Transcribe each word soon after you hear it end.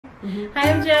Hi,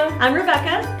 I'm Joe. I'm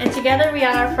Rebecca. And together we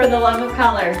are For the Love of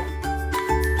Color.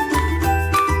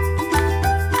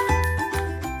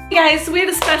 Hey guys, so we have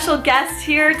a special guest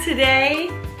here today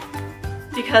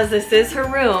because this is her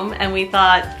room and we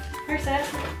thought, Where's that?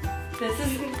 This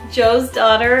is Joe's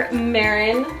daughter,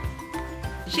 Marin.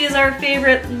 She is our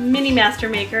favorite mini master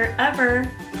maker ever.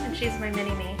 And she's my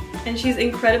mini-me. And she's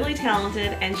incredibly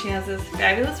talented and she has this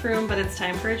fabulous room, but it's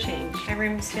time for a change. My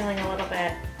room's feeling a little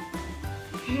bit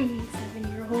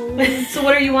 7-year-old. So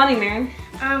what are you wanting, Marin?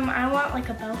 I want like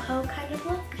a boho kind of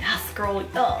look. Yes, girl.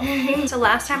 Oh. So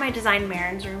last time I designed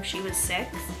Marin's room, she was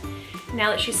 6. Now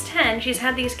that she's 10, she's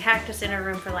had these cactus in her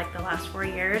room for like the last 4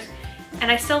 years. And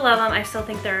I still love them, I still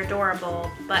think they're adorable,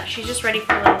 but she's just ready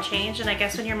for a little change. And I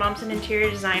guess when your mom's an interior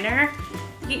designer,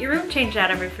 you get your room changed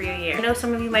out every few years. I know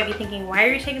some of you might be thinking, why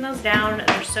are you taking those down?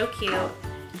 They're so cute.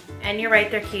 And you're right,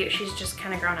 they're cute. She's just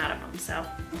kind of grown out of them, so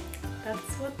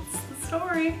that's what's the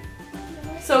story.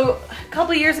 So a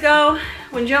couple years ago,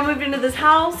 when Joe moved into this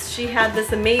house, she had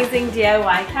this amazing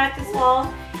DIY cactus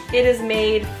wall. It is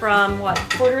made from what,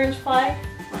 1/4 inch ply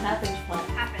or 1/2 inch ply?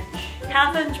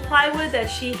 1/2 inch plywood that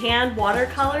she hand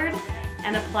watercolored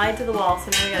and applied to the wall. So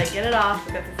now we gotta get it off.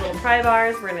 We've got these little pry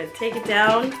bars. We're gonna take it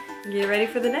down and get ready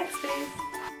for the next phase.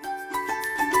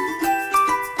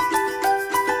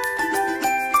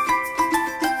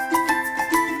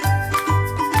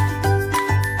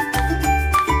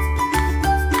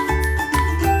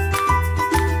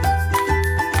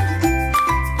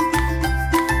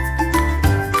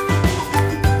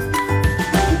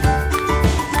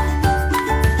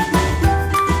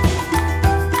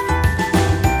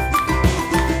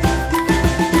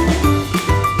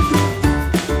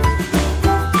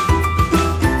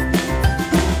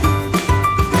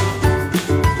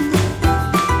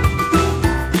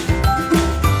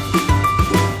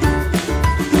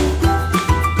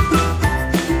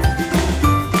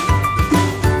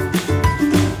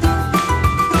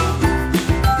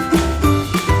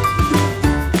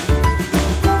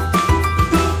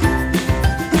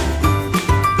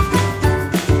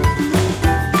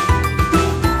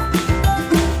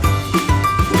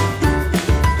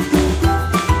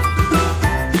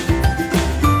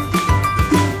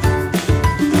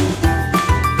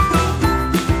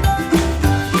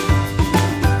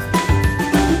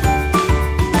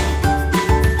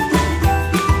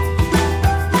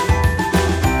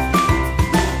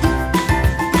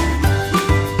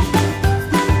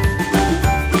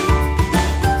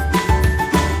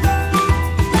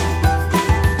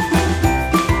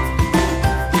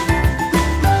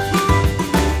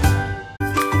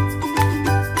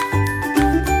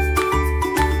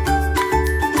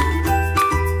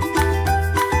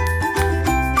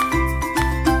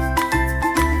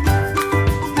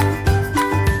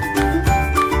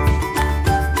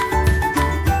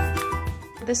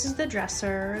 This is the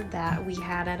dresser that we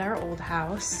had at our old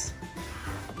house,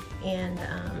 and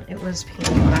it was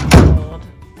painted black gold,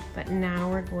 but now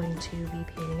we're going to be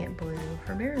painting it blue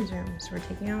for Marin's room. So we're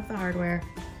taking off the hardware.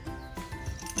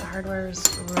 The hardware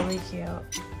is really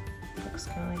cute. Looks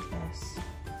kind of like this.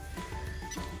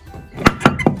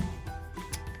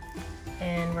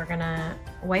 And we're gonna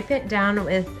wipe it down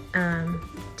with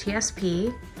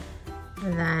TSP.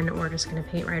 And then we're just gonna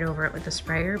paint right over it with the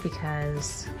sprayer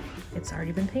because it's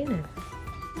already been painted.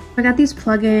 I got these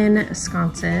plug-in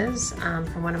sconces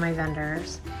from one of my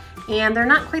vendors, and they're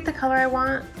not quite the color I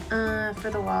want for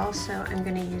the wall, so I'm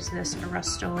gonna use this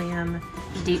Rustoleum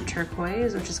deep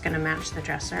turquoise, which is gonna match the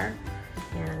dresser,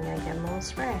 and I'm gonna give them a little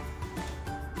spray.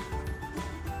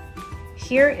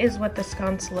 Here is what the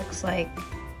sconce looks like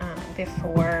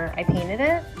before I painted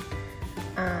it.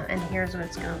 And here's what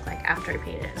it's gonna look like after I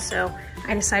paint it. So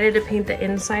I decided to paint the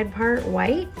inside part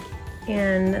white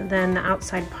and then the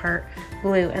outside part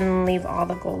blue and leave all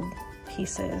the gold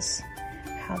pieces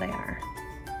how they are.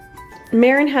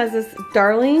 Marin has this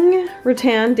darling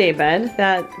rattan daybed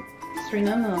that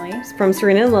from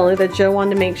Serena and Lily that Joe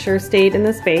wanted to make sure stayed in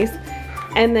the space.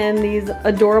 And then these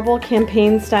adorable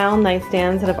campaign style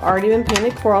nightstands that have already been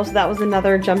painted coral, so that was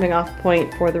another jumping off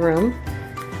point for the room.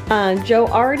 Joe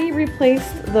already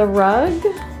replaced the rug,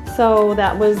 so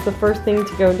that was the first thing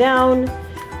to go down.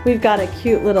 We've got a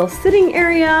cute little sitting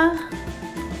area.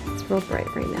 It's real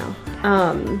bright right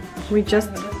now. We just,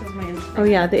 oh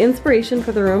yeah, the inspiration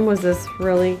for the room was this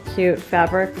really cute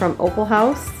fabric from Opal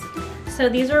House. So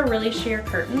these are really sheer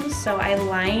curtains, so I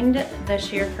lined the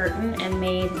sheer curtain and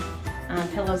made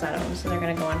pillows out of them, so they're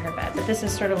gonna go on her bed. But this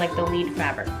is sort of like the lead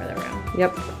fabric for the room.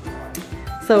 Yep.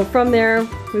 So from there,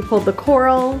 we pulled the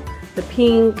coral, the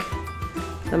pink,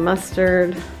 the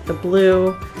mustard, the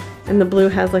blue, and the blue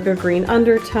has like a green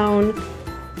undertone.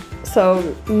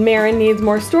 So Marin needs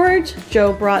more storage.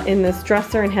 Joe brought in this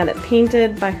dresser and had it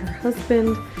painted by her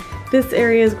husband. This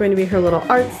area is going to be her little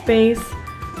art space.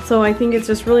 So I think it's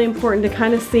just really important to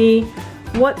kind of see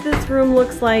what this room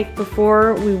looks like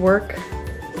before we work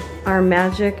our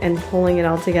magic and pulling it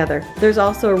all together. There's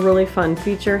also a really fun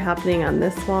feature happening on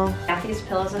this wall. I got these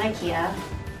pillows at IKEA.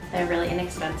 They're really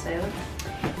inexpensive.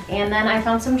 And then I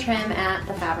found some trim at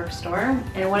the fabric store.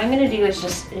 And what I'm gonna do is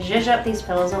just zhuzh up these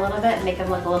pillows a little bit and make them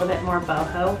look a little bit more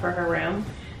boho for her room.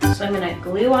 So I'm gonna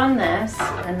glue on this,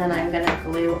 and then I'm gonna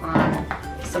glue on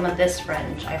some of this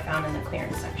fringe I found in the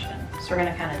clearance section. So we're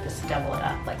gonna kind of just double it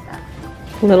up like that.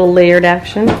 A little layered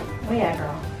action. Oh yeah,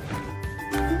 girl.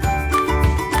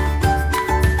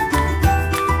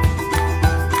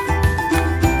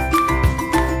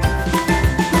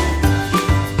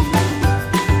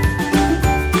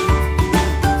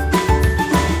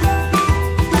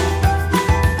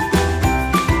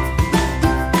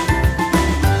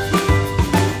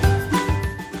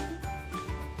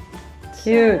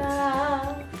 Cute.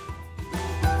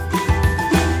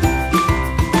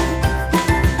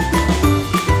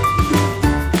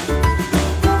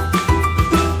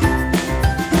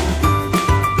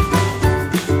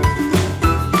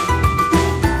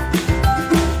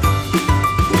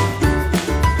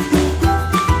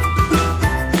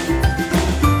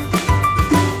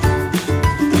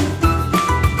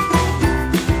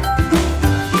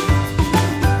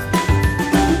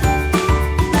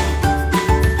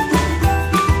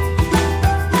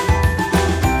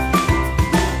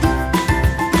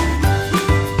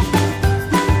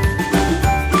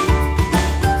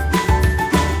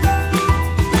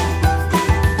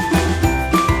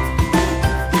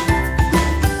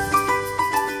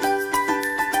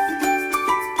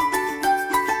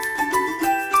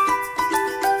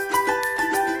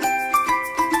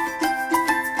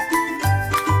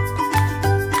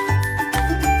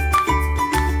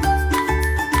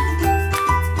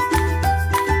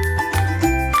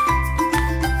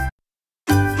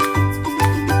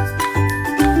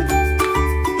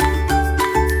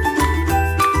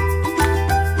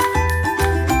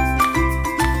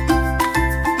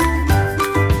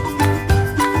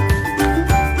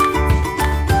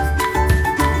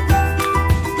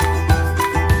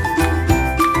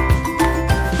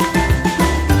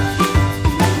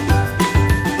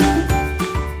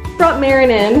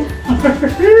 Marin in,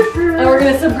 and we're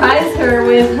gonna surprise her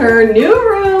with her new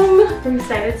room. I'm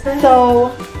excited. So,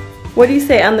 what do you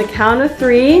say on the count of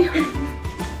 3?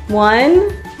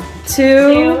 1,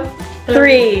 2,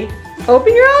 3.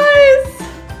 Open your eyes.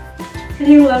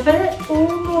 Can you love it?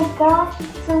 Oh my gosh,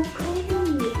 it's so pretty.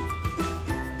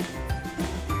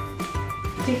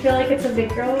 Do you feel like it's a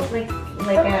big girl, like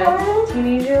a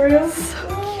teenager room?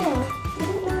 So Yeah, I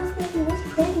didn't know it was gonna be this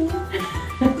pretty.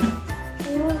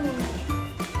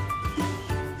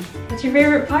 What's your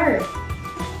favorite part?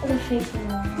 The face on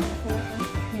the wall.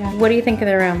 Yeah. What do you think of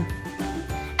the room?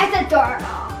 It's adorable.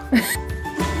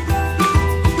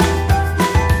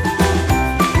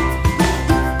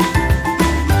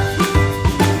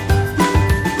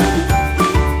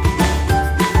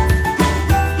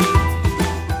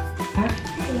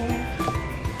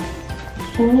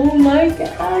 Oh my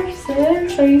gosh,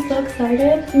 sis. Are you so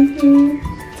excited?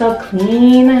 It's all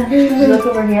clean. Look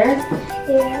over here.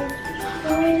 Yeah.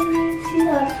 Oh, I didn't see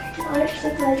that art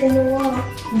supplies in the wall.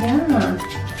 Yeah.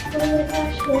 Oh my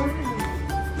gosh, wow.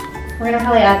 We're gonna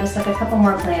probably add just like a couple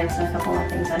more plants and a couple more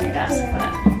things on your desk.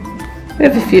 Yeah. We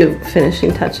have a few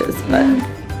finishing touches, but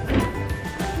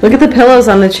look at the pillows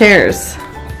on the chairs.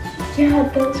 Yeah,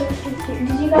 those are so cute.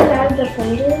 Did you guys add the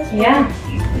fringes? Yeah.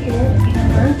 You did?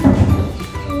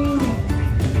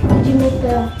 Did you make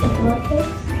the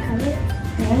pillowcase cover?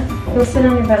 Yeah. Go sit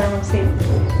on your bed and we'll see.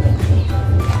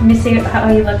 Let me see how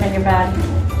you look on your bed.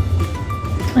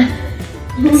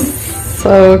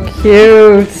 So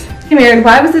cute. Hey Mary,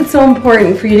 why was it so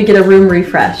important for you to get a room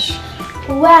refresh?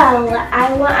 Well,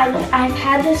 I've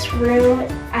had this room,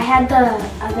 I had the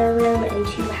other room in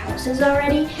 2 houses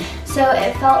already, so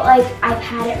it felt like I've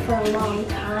had it for a long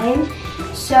time.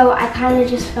 So I kind of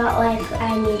just felt like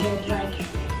I needed like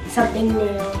something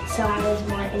new, so I was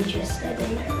more interested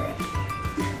in my room.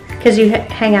 Because you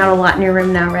hang out a lot in your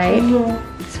room now, right?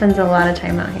 Mm-hmm. Spends a lot of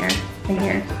time out here, in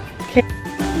here.